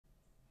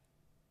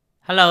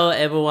Hello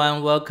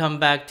everyone, welcome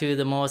back to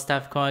the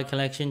Morestuff Coin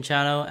Collection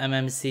channel,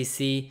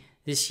 MMCC.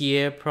 This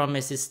year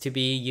promises to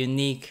be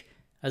unique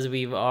as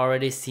we've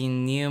already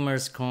seen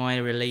numerous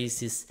coin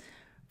releases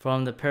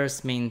from the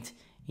Perth Mint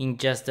in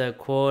just a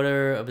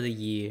quarter of the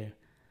year.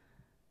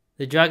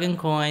 The dragon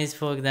coins,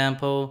 for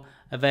example,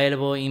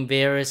 available in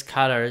various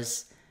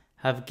colors,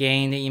 have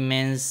gained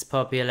immense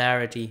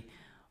popularity,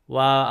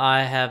 while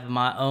I have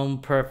my own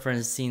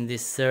preference in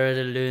this third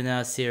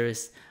Lunar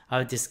series.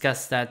 I'll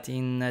discuss that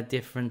in a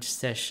different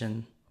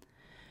session.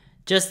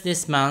 Just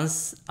this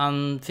month,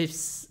 on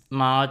 5th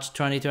March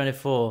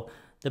 2024,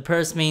 the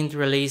Perth Mint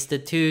released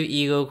two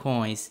Eagle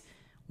coins,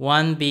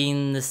 one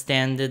being the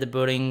standard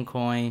Bullion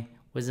coin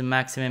with a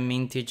maximum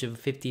mintage of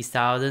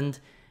 50,000,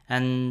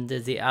 and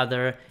the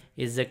other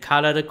is the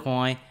colored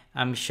coin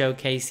I'm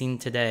showcasing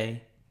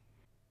today.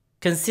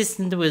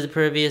 Consistent with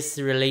previous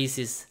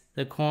releases,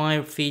 the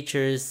coin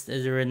features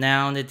the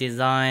renowned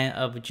design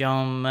of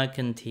John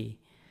Mercanti.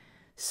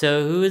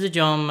 So who is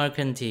John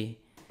Mercanti?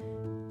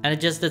 At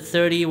just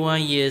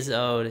 31 years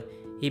old,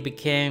 he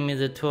became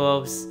the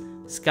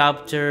 12th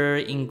sculptor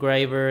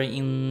engraver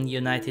in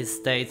United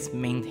States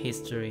mint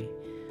history.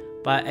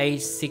 By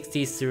age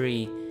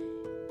 63,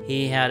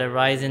 he had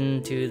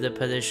risen to the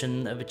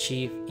position of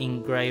chief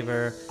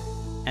engraver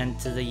at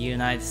the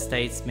United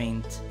States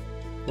Mint,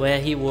 where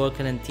he worked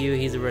until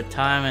his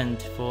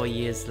retirement 4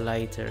 years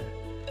later.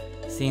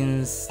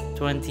 Since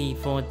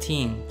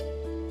 2014,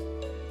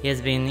 he has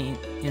been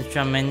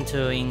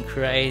instrumental in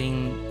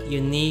creating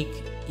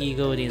unique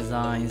eagle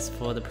designs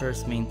for the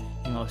Perth Mint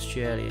in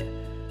Australia,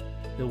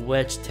 the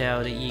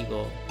Wedge-tailed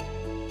eagle.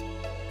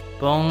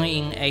 Born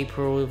in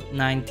April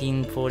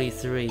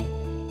 1943,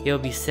 he'll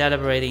be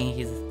celebrating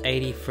his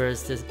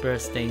 81st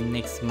birthday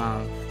next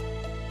month.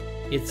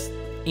 It's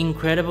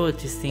incredible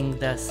to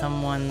think that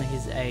someone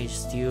his age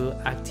still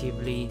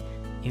actively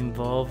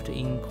involved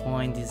in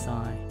coin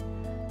design.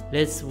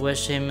 Let's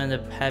wish him a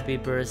happy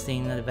birthday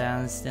in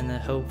advance and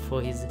hope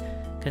for his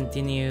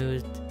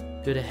continued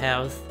good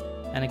health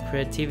and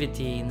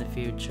creativity in the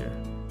future.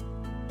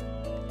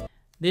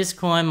 This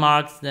coin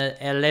marks the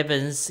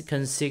 11th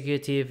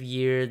consecutive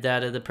year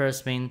that the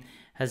Perth Mint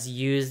has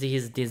used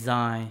his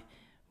design,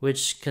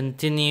 which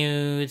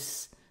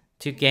continues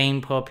to gain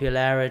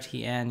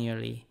popularity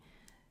annually.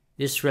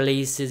 This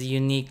release is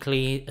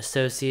uniquely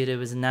associated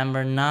with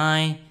number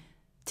 9,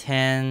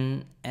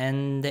 10,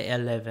 and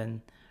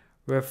 11.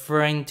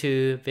 Referring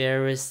to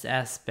various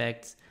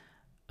aspects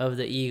of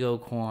the Eagle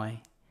coin.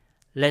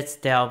 Let's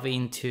delve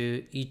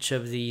into each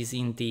of these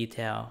in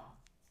detail.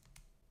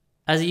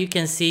 As you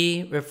can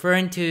see,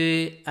 referring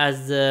to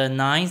as the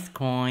 9th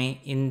coin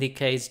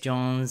indicates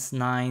John's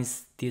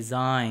 9th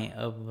design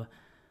of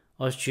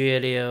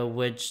Australia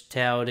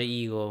Wedge-tailed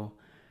eagle,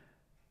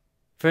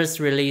 first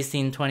released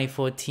in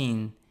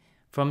 2014.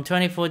 From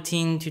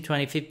 2014 to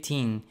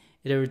 2015,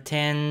 it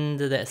retained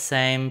the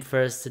same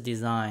first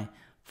design,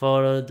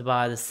 followed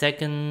by the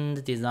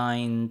second design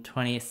in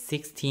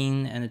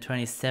 2016 and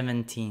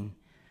 2017.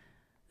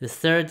 The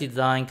third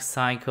design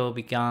cycle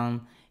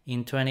began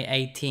in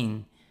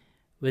 2018,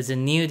 with a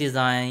new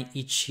design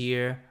each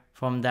year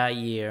from that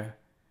year.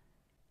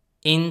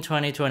 In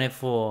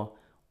 2024,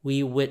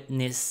 we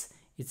witness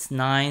its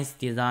 9th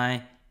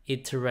design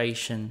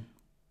iteration.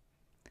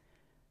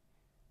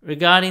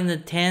 Regarding the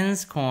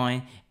 10th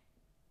coin,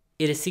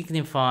 it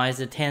signifies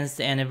the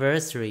 10th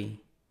anniversary.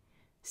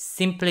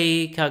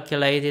 Simply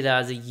calculated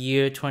as the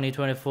year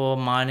 2024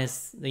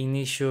 minus the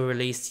initial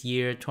release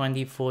year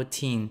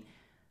 2014,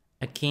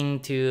 akin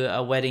to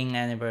a wedding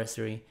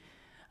anniversary.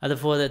 As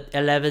for the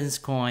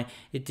 11th coin,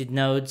 it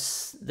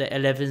denotes the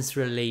 11th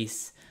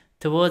release.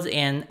 Towards the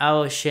end, I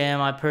will share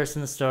my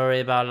personal story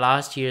about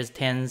last year's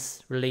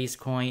 10th release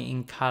coin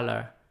in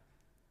color.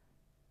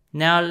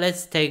 Now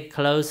let's take a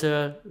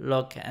closer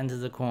look at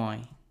the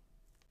coin.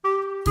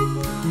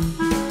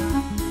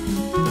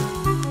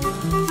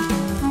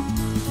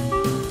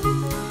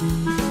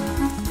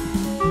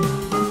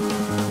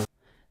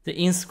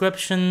 The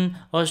inscription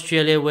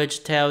Australia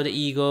Wedge-tailed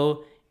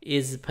eagle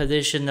is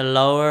positioned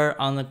lower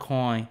on the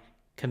coin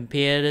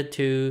compared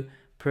to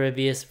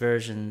previous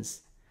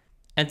versions.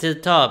 At the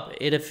top,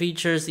 it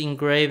features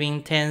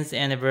engraving 10th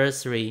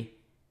anniversary,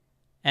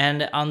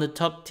 and on the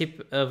top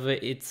tip of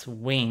its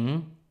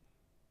wing,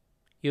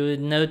 you will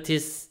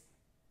notice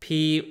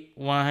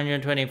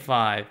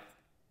P125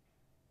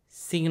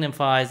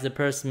 signifies the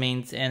Perth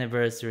Mint's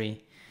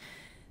anniversary.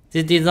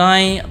 The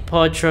design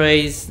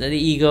portrays the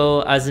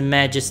eagle as a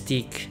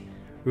majestic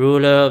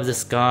ruler of the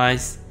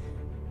skies,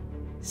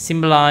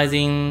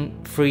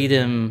 symbolizing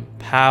freedom,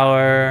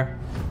 power,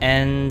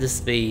 and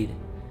speed,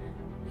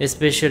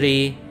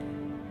 especially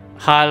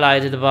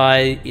highlighted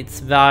by its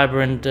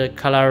vibrant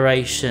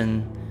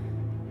coloration.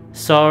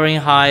 Soaring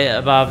high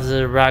above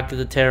the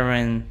rugged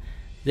terrain,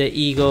 the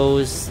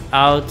eagle's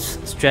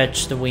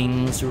outstretched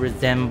wings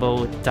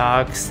resemble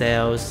dark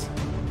sails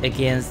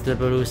against the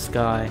blue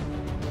sky,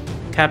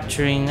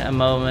 capturing a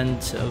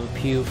moment of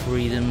pure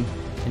freedom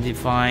and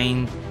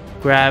defying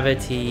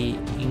gravity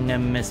in a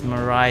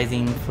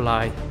mesmerizing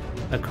flight.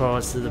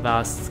 across the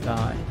vast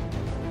sky.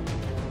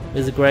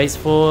 With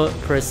graceful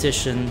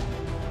precision,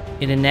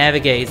 it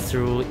navigates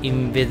through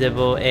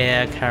invisible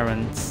air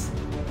currents,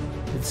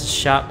 its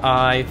sharp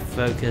eye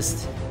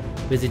focused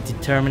with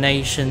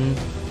determination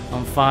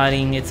on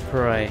finding its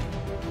prey.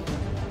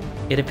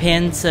 It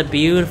paints a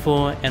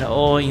beautiful and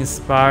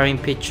awe-inspiring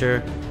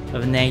picture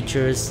of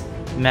nature's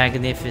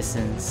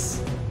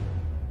magnificence.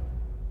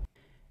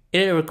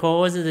 It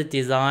records the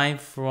design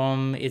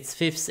from its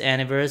 5th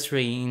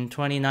anniversary in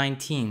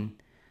 2019,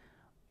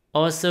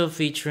 also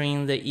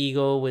featuring the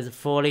eagle with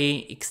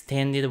fully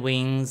extended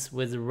wings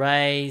with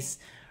rays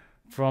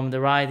from the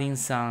rising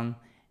sun,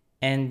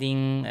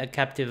 adding a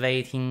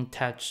captivating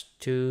touch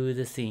to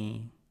the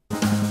theme.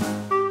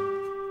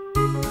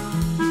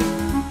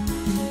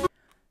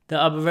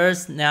 The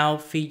obverse now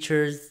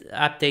features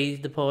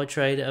updated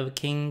portrait of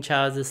King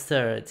Charles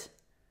III.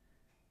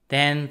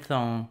 Dan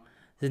Thong,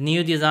 the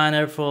new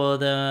designer for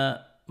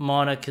the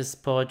monarch's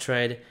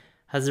portrait,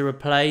 has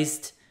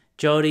replaced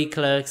Jodie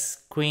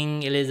Clark's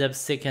Queen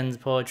Elizabeth II's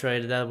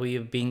portrait that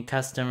we've been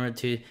accustomed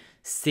to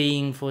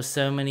seeing for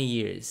so many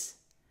years.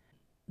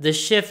 The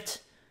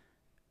shift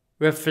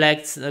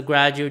reflects a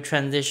gradual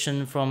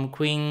transition from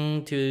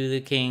Queen to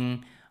the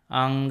King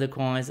on the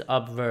coin's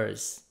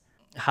obverse.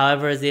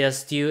 However, there are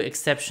still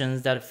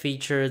exceptions that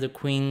feature the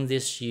Queen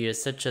this year,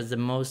 such as the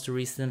most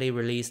recently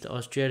released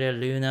Australia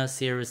Lunar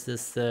Series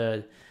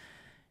III,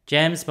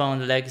 James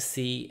Bond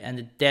Legacy, and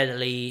the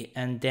Deadly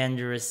and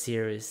Dangerous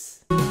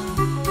series.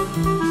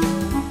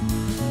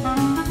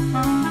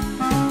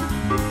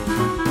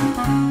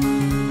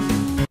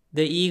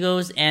 The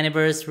Eagle's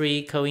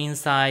anniversary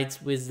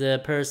coincides with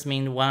the Perth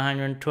Mint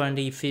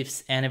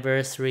 125th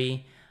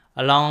anniversary,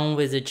 along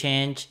with a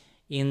change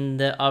in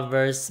the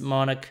obverse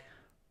monarch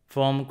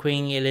from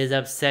Queen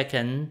Elizabeth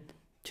II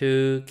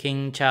to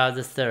King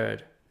Charles III.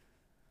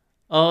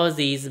 All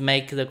these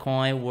make the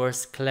coin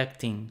worth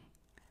collecting,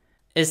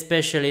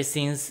 especially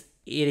since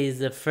it is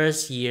the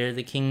first year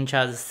the King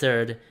Charles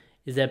III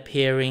is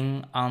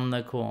appearing on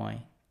the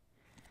coin.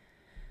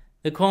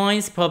 The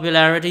coin's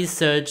popularity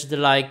surged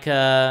like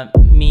a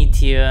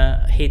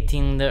meteor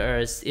hitting the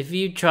earth. If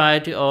you try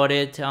to order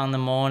it on the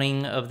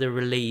morning of the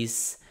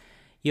release,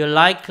 you'll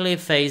likely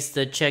face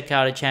the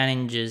checkout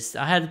challenges.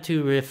 I had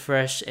to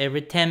refresh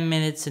every 10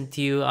 minutes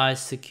until I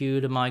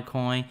secured my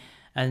coin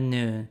at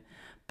noon,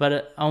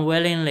 but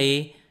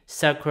unwillingly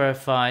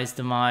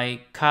sacrificed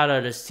my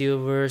colored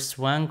silver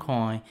swan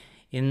coin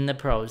in the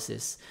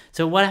process.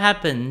 So what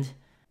happened?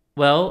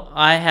 Well,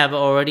 I have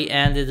already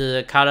added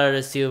the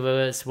colored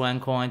silver swan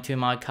coin to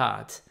my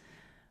cart.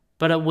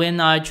 But when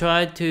I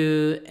tried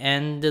to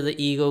end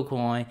the eagle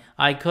coin,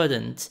 I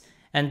couldn't.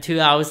 And 2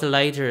 hours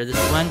later, the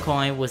swan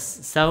coin was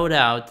sold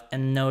out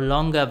and no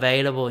longer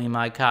available in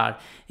my cart.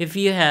 If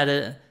you had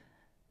a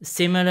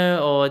similar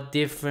or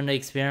different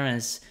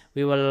experience,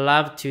 we would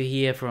love to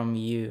hear from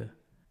you.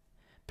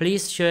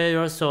 Please share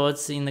your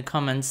thoughts in the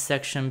comments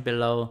section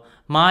below.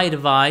 My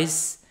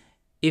advice: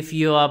 if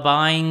you are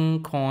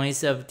buying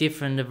coins of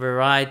different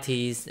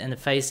varieties and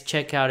face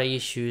checkout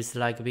issues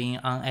like being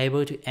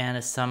unable to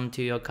add some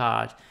to your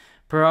cart,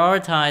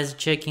 prioritize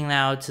checking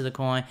out the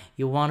coin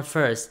you want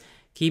first.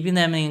 Keeping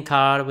them in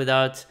cart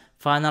without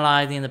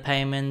finalizing the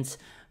payment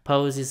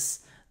poses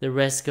the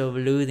risk of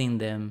losing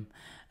them.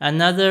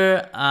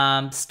 Another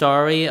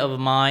story of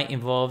mine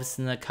involves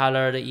the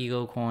colored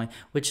eagle coin,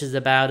 which is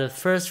about the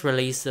first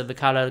release of the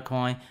colored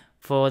coin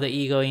for the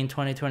eagle in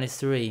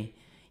 2023.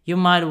 You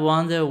might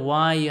wonder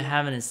why you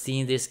haven't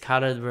seen this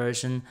colored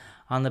version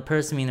on the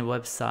Perth Mint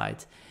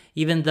website,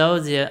 even though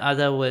the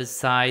other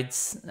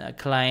websites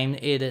claim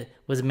it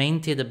was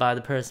minted by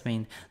the Perth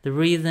Mint. The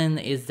reason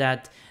is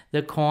that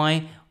the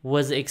coin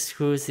was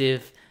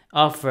exclusive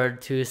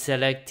offered to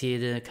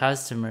selected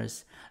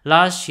customers.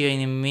 Last year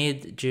in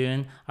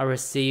mid-June, I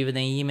received an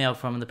email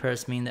from the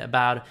Perth Mint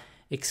about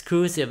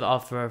exclusive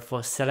offer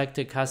for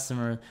selected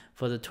customers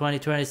for the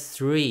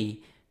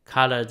 2023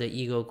 colored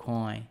eagle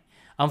coin.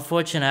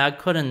 Unfortunately, I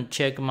couldn't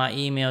check my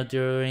email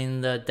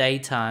during the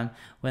daytime.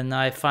 When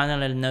I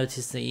finally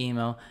noticed the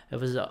email, it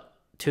was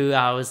 2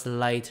 hours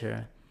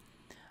later.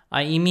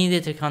 I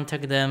immediately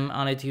contacted them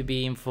only to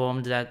be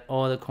informed that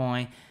all the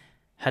coin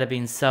had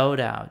been sold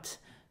out.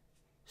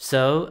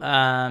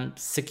 So,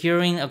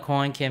 securing a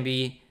coin can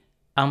be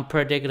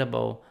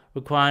unpredictable,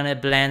 requiring a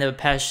blend of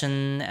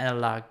passion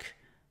and luck.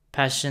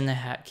 Passion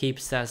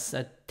keeps us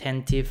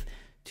attentive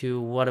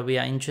to what we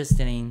are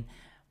interested in,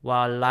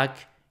 while luck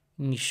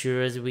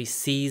ensures we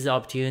seize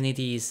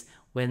opportunities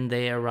when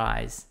they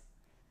arise.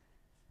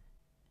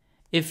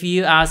 If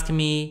you ask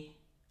me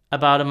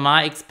about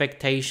my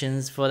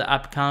expectations for the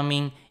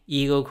upcoming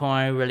eagle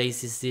coin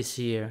releases this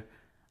year,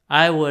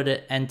 I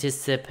would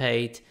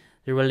anticipate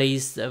the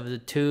release of the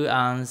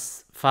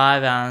 2-ounce,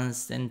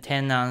 5-ounce, and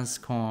 10-ounce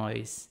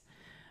coins,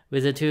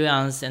 with the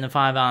 2-ounce and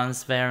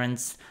 5-ounce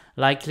variants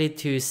likely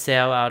to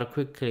sell out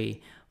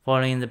quickly,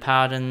 following the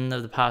pattern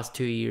of the past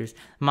 2 years.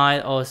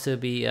 Might also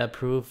be a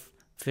proof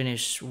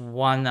finish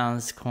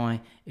 1-ounce coin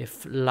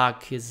if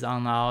luck is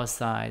on our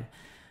side.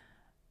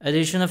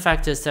 Additional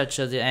factors such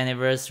as the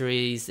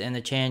anniversaries and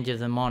the change of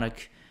the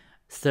monarch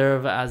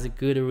serve as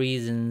good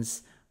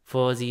reasons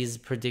for these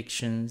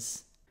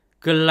predictions.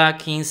 Good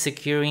luck in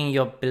securing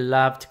your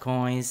beloved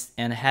coins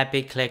and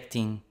happy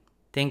collecting.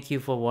 Thank you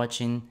for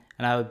watching,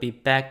 and I will be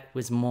back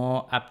with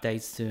more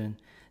updates soon.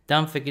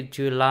 Don't forget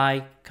to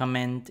like,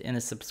 comment,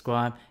 and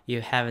subscribe if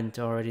you haven't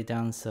already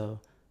done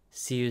so.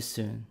 See you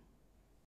soon.